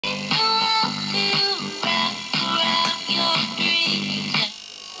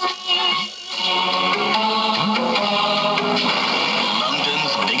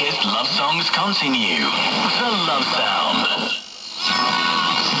granting you the love sound.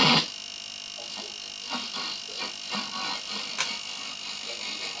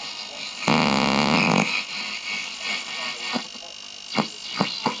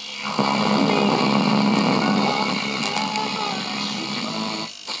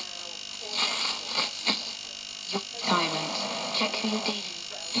 Check who you're dealing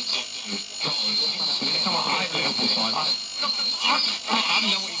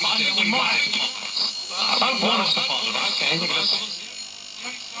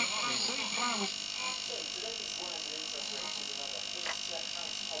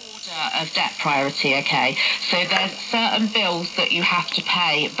of debt priority, okay? So there's certain bills that you have to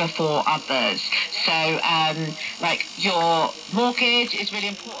pay before others. So, like your mortgage is really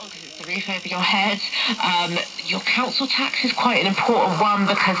important because it's the roof over your head. Your council tax is quite an important one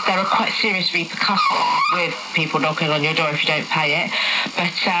because there are quite serious repercussions with people knocking on your door if you don't pay it.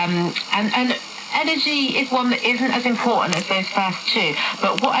 But, and energy is one that isn't as important as those first two.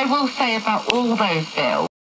 But what I will say about all those bills